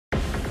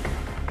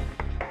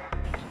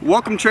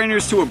Welcome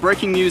trainers to a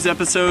breaking news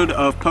episode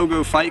of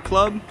Pogo Fight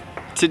Club.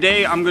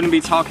 Today I'm going to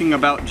be talking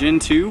about Gen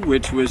 2,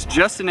 which was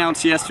just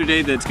announced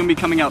yesterday that it's going to be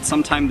coming out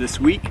sometime this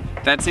week.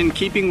 That's in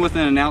keeping with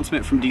an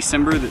announcement from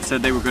December that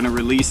said they were going to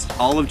release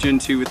all of Gen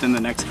 2 within the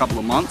next couple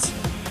of months.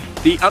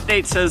 The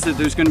update says that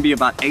there's going to be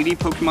about 80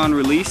 Pokemon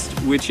released,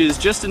 which is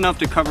just enough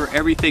to cover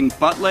everything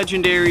but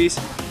legendaries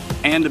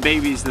and the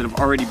babies that have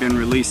already been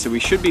released, so we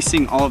should be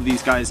seeing all of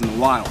these guys in the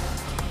wild.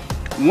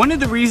 One of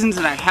the reasons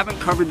that I haven't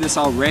covered this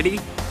already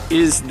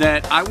is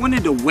that I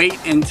wanted to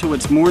wait until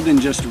it's more than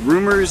just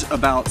rumors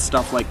about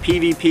stuff like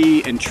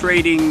PvP and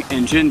trading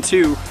and Gen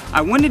 2.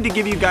 I wanted to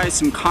give you guys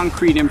some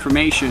concrete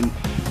information,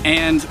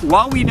 and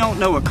while we don't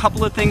know a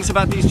couple of things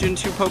about these Gen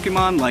 2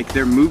 Pokemon, like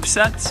their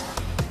movesets,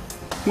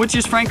 which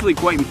is frankly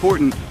quite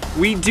important,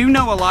 we do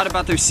know a lot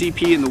about their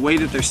CP and the way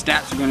that their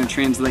stats are going to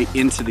translate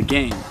into the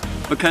game.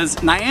 Because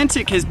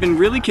Niantic has been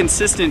really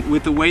consistent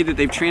with the way that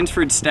they've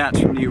transferred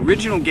stats from the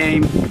original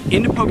game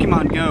into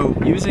Pokemon Go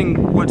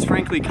using what's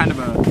frankly kind of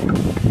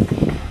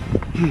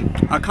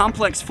a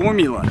complex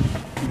formula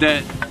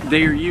that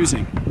they are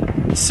using.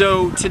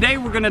 So today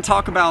we're going to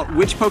talk about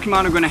which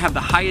Pokemon are going to have the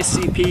highest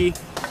CP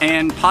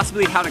and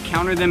possibly how to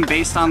counter them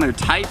based on their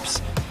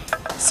types.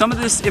 Some of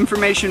this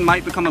information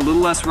might become a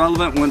little less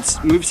relevant once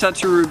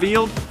movesets are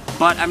revealed,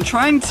 but I'm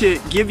trying to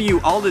give you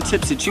all the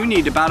tips that you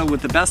need to battle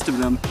with the best of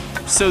them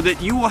so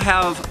that you will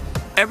have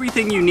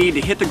everything you need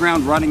to hit the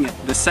ground running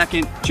the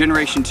second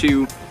Generation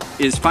 2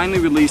 is finally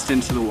released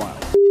into the wild.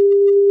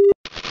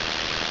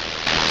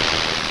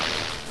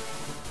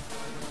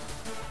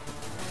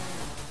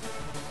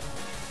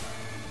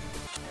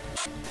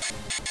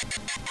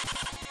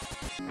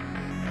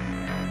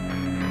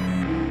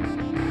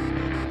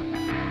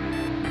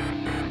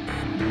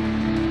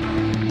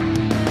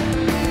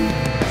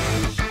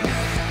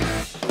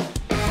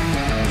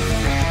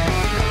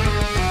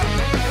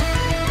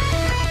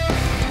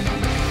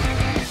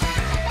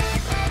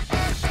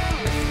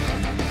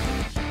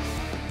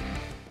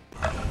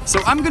 So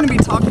I'm going to be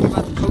talking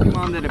about the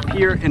Pokemon that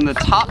appear in the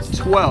top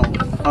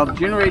 12 of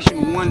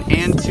Generation 1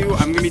 and 2.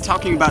 I'm going to be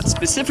talking about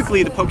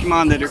specifically the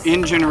Pokemon that are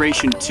in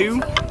Generation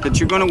 2 that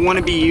you're going to want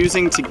to be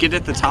using to get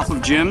at the top of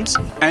gyms.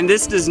 And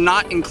this does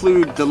not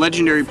include the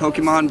legendary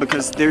Pokemon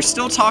because they're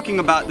still talking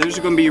about those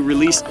are going to be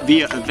released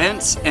via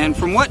events. And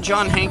from what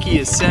John Hanke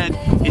has said,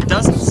 it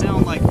doesn't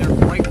sound like they're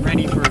quite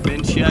ready for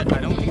events yet.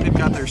 I don't think they've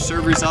got their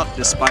servers up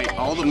despite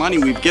all the money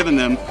we've given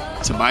them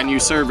to buy new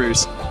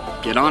servers.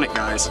 Get on it,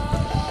 guys.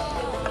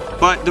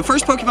 But the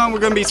first Pokemon we're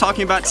going to be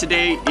talking about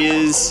today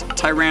is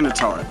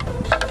Tyranitar.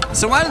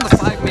 So out of the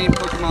 5 main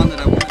Pokemon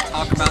that I want to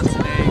talk about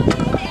today,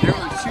 there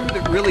are 2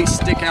 that really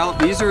stick out.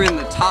 These are in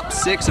the top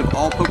 6 of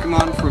all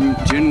Pokemon from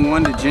Gen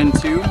 1 to Gen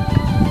 2.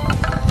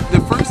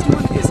 The first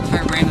one is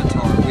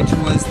Tyranitar, which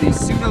was the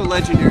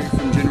pseudo-legendary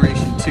from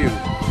Generation 2.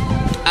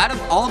 Out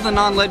of all the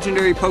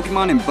non-legendary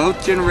Pokemon in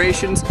both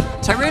generations,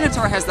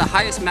 Tyranitar has the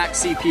highest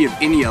max CP of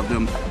any of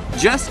them,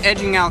 just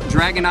edging out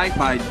Dragonite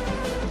by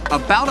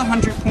about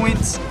 100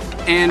 points,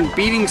 and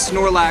beating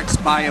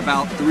Snorlax by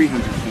about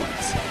 300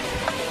 points.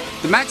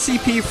 The max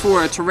CP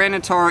for a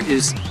Tyranitar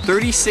is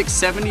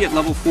 3670 at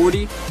level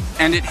 40,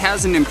 and it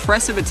has an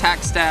impressive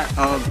attack stat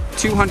of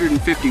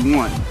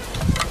 251.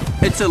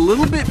 It's a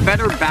little bit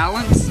better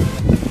balanced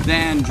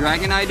than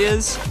Dragonite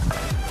is,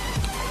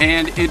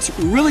 and it's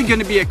really going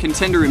to be a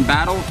contender in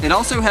battle. It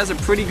also has a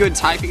pretty good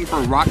typing for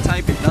a rock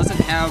type. It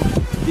doesn't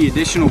have the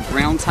additional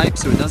ground type,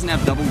 so it doesn't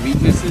have double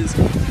weaknesses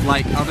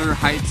like other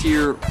high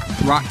tier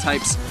rock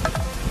types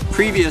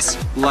previous,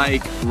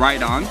 like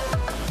Rhydon.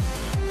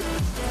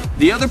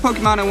 The other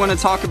Pokemon I want to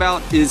talk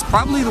about is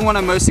probably the one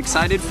I'm most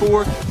excited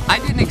for. I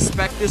didn't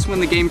expect this when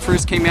the game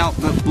first came out,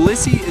 but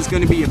Blissey is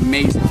going to be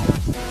amazing.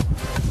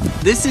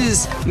 This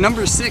is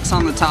number 6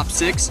 on the top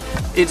 6.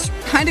 It's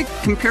kind of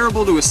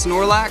comparable to a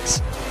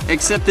Snorlax,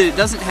 except that it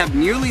doesn't have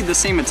nearly the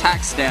same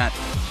attack stat,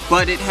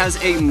 but it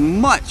has a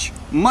much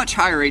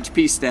higher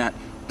HP stat,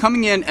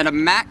 coming in at a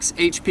max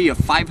HP of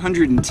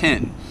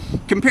 510.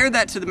 Compare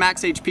that to the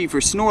max HP for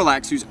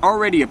Snorlax, who's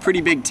already a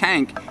pretty big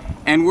tank,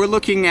 and we're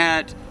looking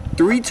at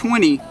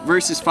 320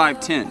 versus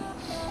 510.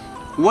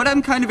 What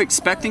I'm kind of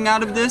expecting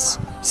out of this,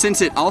 since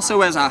it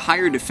also has a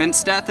higher defense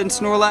stat than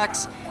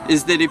Snorlax,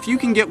 is that if you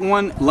can get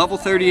one level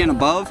 30 and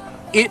above,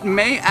 it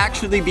may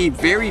actually be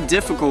very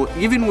difficult,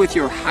 even with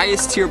your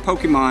highest tier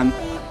Pokemon,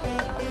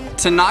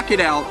 to knock it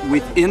out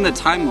within the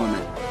time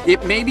limit.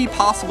 It may be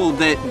possible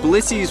that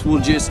Blissey's will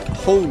just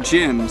hold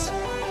gyms,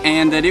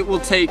 and that it will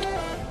take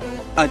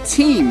a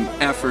team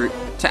effort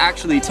to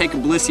actually take a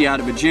Blissey out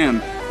of a gym,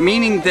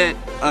 meaning that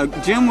a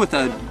gym with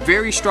a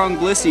very strong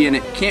Blissey in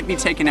it can't be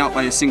taken out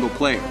by a single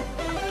player.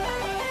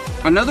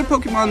 Another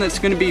Pokemon that's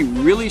going to be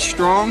really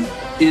strong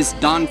is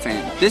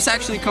Donphan. This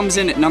actually comes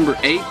in at number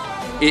 8.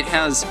 It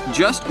has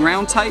just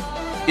ground type.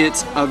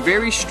 It's a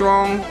very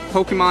strong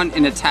Pokemon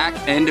in attack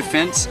and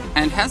defense,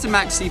 and has a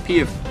max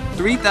CP of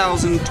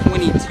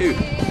 3022.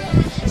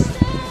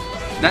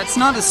 That's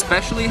not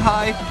especially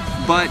high,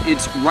 but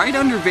it's right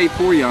under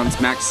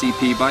Vaporeon's max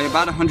CP by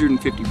about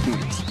 150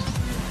 points.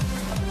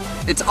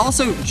 It's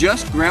also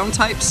just ground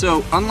type,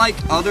 so unlike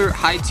other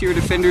high tier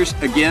defenders,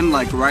 again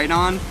like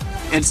Rhydon,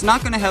 it's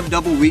not going to have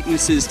double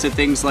weaknesses to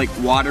things like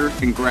water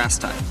and grass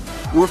type.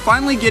 We're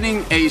finally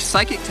getting a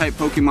psychic type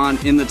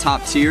Pokemon in the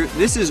top tier.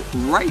 This is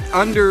right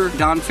under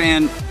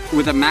Donphan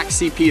with a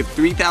max CP of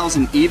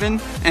 3000 even,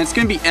 and it's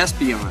going to be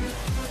Espeon.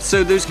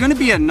 So there's going to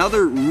be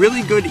another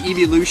really good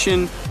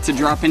evolution to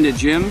drop into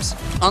gyms.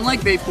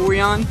 Unlike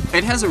Vaporeon,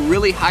 it has a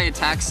really high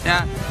attack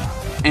stat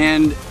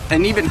and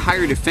an even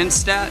higher defense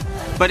stat,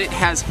 but it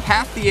has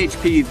half the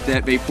HP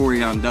that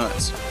Vaporeon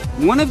does.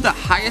 One of the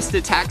highest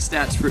attack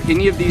stats for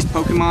any of these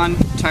Pokemon,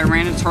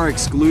 Tyranitar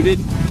excluded,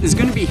 is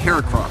going to be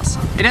Heracross.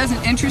 It has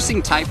an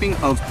interesting typing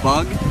of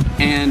Bug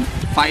and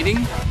Fighting,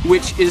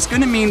 which is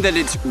going to mean that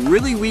it's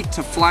really weak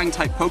to Flying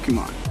type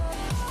Pokemon.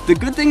 The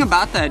good thing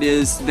about that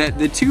is that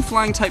the two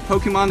Flying type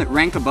Pokemon that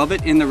rank above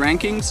it in the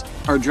rankings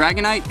are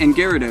Dragonite and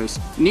Gyarados,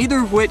 neither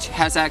of which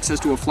has access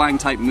to a Flying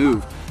type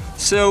move.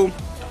 So,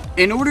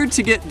 in order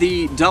to get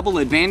the double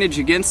advantage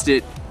against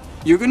it,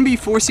 you're going to be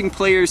forcing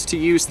players to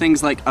use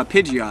things like a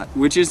Pidgeot,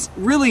 which is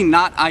really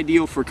not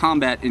ideal for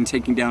combat in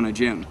taking down a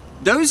gym.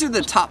 Those are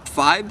the top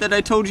 5 that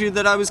I told you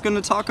that I was going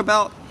to talk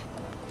about,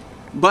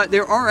 but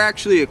there are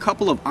actually a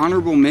couple of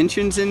honorable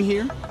mentions in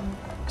here.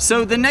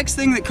 So the next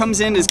thing that comes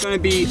in is going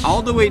to be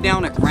all the way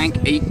down at rank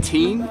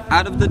 18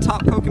 out of the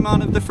top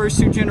Pokemon of the first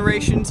 2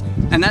 generations,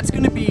 and that's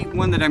going to be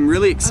one that I'm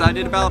really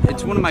excited about.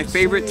 It's one of my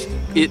favorites.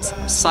 It's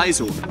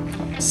Scizor.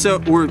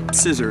 Or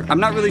Scizor. I'm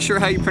not really sure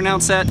how you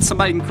pronounce that.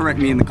 Somebody can correct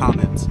me in the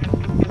comments.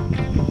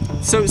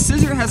 So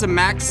Scizor has a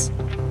max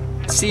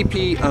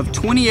CP of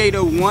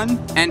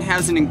 2801 and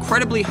has an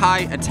incredibly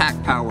high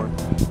attack power.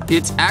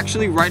 It's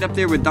actually right up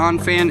there with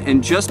Donphan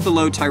and just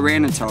below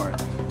Tyranitar.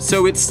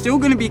 So it's still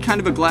going to be kind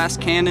of a glass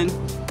cannon.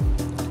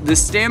 The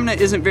stamina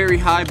isn't very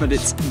high, but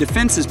its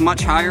defense is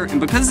much higher,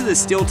 and because of the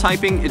steel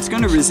typing, it's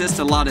going to resist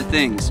a lot of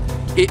things.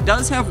 It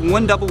does have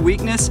one double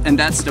weakness, and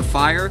that's to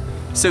fire.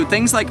 So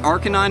things like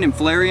Arcanine and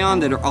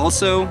Flareon that are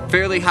also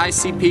fairly high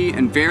CP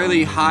and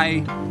fairly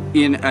high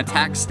in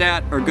attack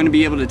stat are going to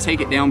be able to take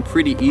it down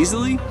pretty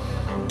easily.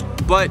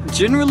 But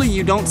generally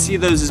you don't see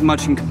those as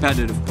much in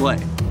competitive play.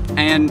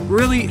 And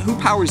really, who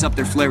powers up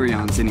their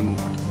Flareons anymore?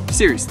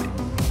 Seriously.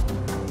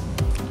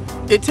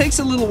 It takes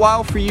a little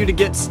while for you to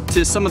get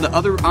to some of the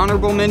other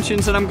honorable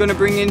mentions that I'm going to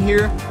bring in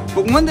here,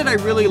 but one that I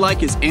really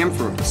like is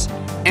Ampharos.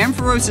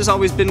 Ampharos has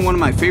always been one of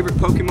my favorite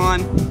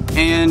Pokemon,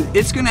 and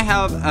it's going to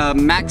have a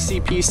max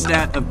CP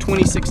stat of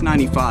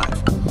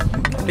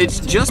 2695. It's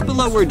just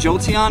below where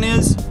Jolteon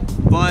is,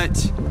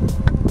 but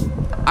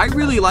I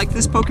really like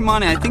this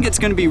Pokemon, and I think it's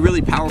going to be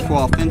really powerful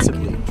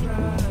offensively.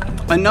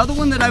 Another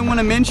one that I want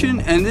to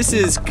mention, and this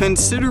is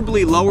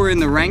considerably lower in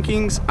the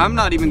rankings, I'm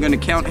not even going to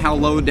count how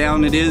low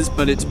down it is,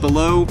 but it's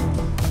below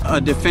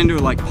a defender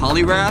like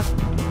Poliwrath,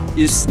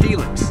 is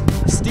Steelix.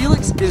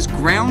 Steelix is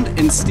ground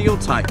and steel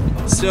type,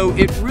 so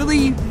it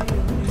really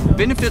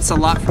benefits a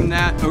lot from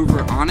that over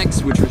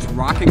Onix, which was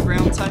rock and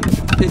ground type.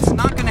 It's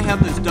not going to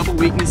have those double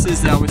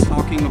weaknesses that I was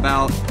talking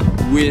about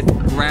with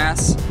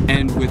grass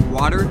and with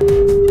water.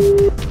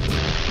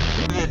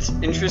 What's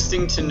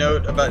interesting to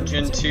note about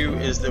Gen 2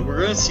 is that we're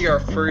going to see our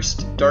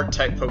first Dark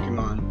type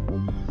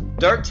Pokemon.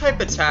 Dark type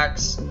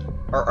attacks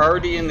are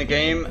already in the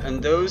game,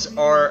 and those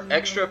are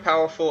extra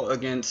powerful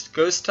against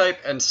Ghost type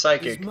and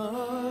Psychic.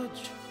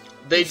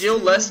 They deal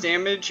less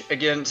damage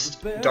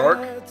against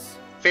Dark,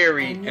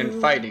 Fairy,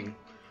 and Fighting.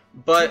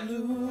 But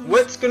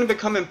what's going to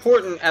become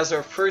important as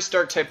our first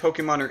Dark type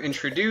Pokemon are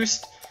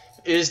introduced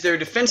is their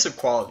defensive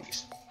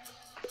qualities.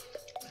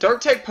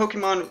 Dark type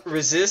Pokemon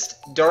resist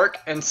Dark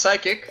and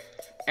Psychic,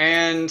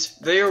 and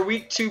they are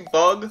weak to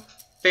Bug,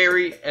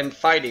 Fairy, and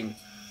Fighting.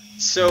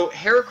 So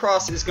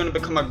Heracross is going to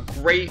become a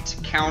great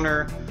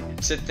counter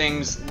to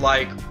things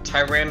like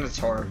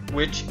Tyranitar,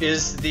 which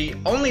is the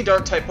only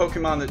Dark type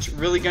Pokemon that's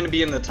really going to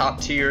be in the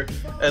top tier,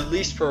 at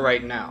least for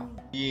right now.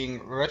 Being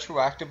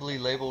retroactively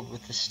labeled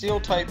with the Steel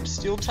type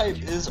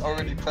is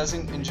already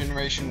present in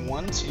Generation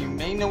 1, so you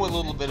may know a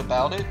little bit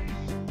about it,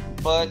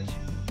 but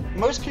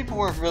most people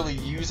weren't really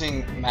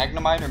using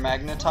Magnemite or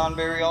Magneton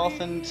very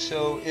often,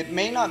 so it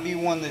may not be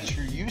one that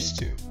you're used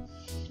to.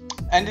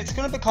 And it's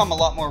going to become a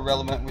lot more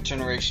relevant with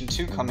Generation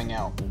 2 coming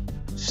out.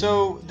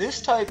 So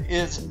this type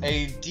is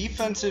a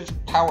defensive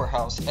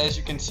powerhouse, as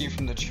you can see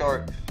from the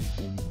chart.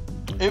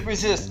 It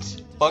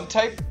resists Bug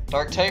type,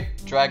 Dark type,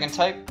 Dragon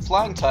type,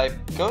 Flying type,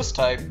 Ghost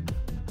type,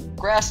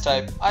 Grass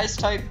type, Ice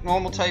type,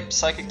 Normal type,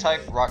 Psychic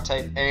type, Rock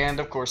type, and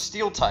of course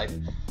Steel type,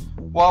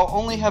 while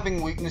only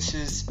having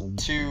weaknesses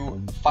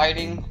to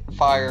Fighting,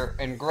 Fire,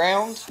 and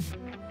Ground.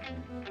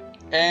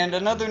 And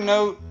another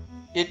note,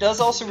 it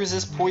does also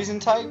resist Poison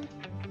type,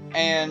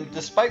 and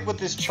despite what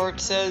this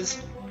chart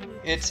says,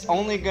 it's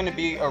only going to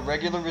be a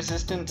regular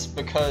resistance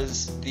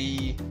because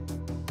the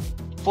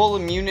full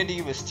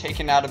immunity was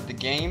taken out of the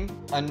game.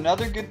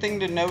 Another good thing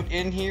to note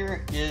in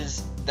here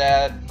is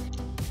that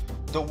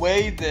the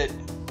way that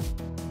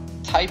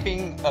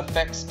typing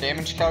affects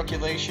damage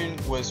calculation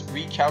was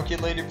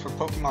recalculated for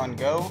Pokemon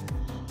Go.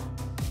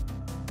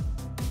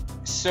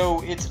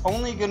 So it's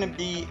only going to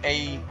be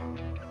a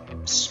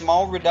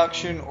small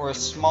reduction or a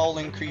small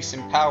increase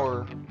in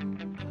power,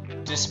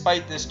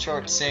 despite this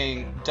chart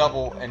saying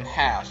double and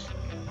half.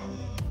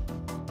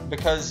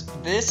 Because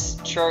this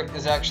chart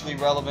is actually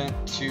relevant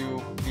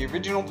to the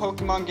original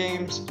Pokemon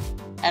games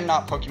and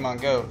not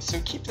Pokemon Go, so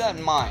keep that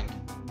in mind.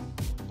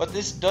 But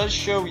this does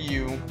show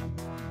you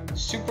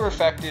super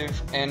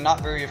effective and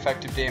not very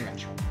effective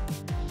damage.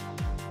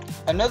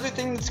 Another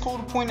thing that's cool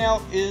to point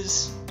out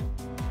is,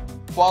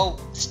 while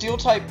Steel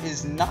type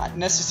is not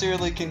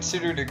necessarily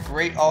considered a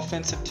great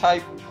offensive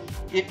type,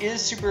 it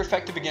is super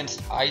effective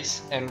against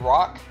Ice and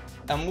Rock,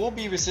 and will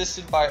be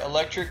resisted by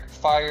Electric,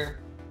 Fire,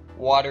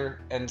 Water,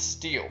 and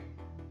Steel.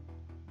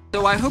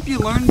 So I hope you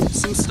learned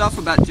some stuff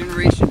about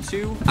Generation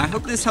 2. I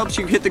hope this helps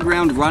you hit the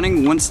ground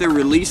running once they're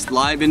released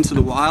live into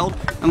the wild,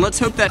 and let's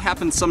hope that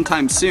happens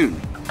sometime soon.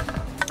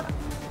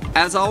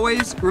 As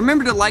always,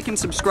 remember to like and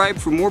subscribe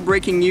for more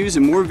breaking news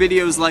and more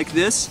videos like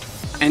this,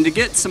 and to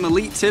get some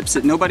elite tips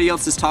that nobody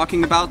else is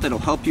talking about that'll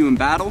help you in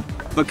battle,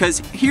 because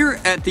here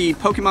at the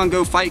Pokemon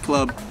Go Fight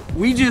Club,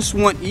 we just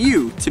want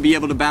you to be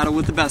able to battle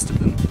with the best of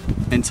them.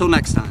 Until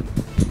next time.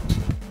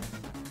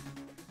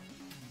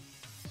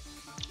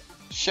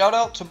 Shout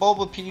out to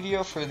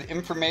Bulbapedia for the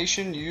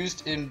information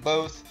used in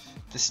both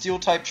the Steel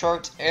type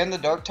charts and the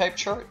Dark type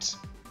charts.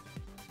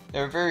 They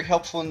were very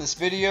helpful in this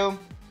video.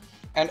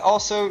 And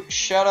also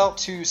shout out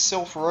to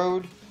Sylph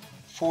Road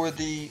for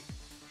the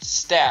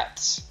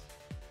stats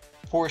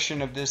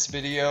portion of this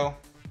video.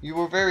 You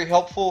were very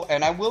helpful,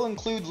 and I will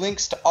include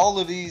links to all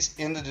of these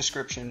in the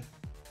description.